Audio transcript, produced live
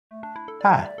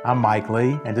Hi, I'm Mike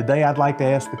Lee, and today I'd like to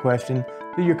ask the question,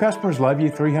 do your customers love you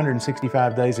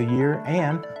 365 days a year,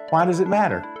 and why does it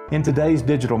matter? In today's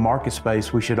digital market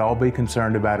space, we should all be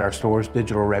concerned about our store's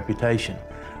digital reputation.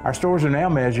 Our stores are now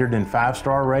measured in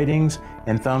 5-star ratings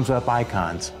and thumbs-up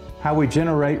icons. How we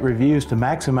generate reviews to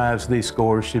maximize these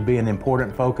scores should be an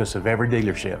important focus of every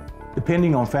dealership.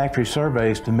 Depending on factory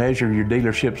surveys to measure your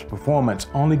dealership's performance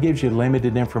only gives you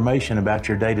limited information about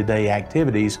your day-to-day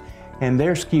activities, and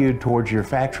they're skewed towards your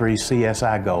factory's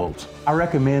CSI goals. I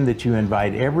recommend that you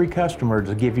invite every customer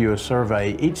to give you a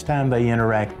survey each time they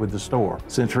interact with the store.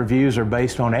 Since reviews are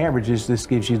based on averages, this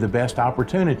gives you the best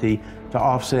opportunity to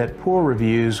offset poor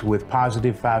reviews with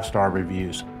positive 5-star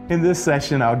reviews. In this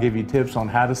session, I'll give you tips on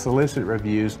how to solicit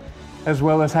reviews, as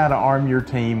well as how to arm your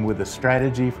team with a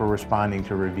strategy for responding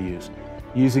to reviews.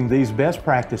 Using these best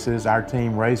practices, our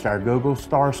team raised our Google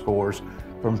star scores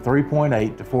from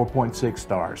 3.8 to 4.6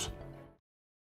 stars.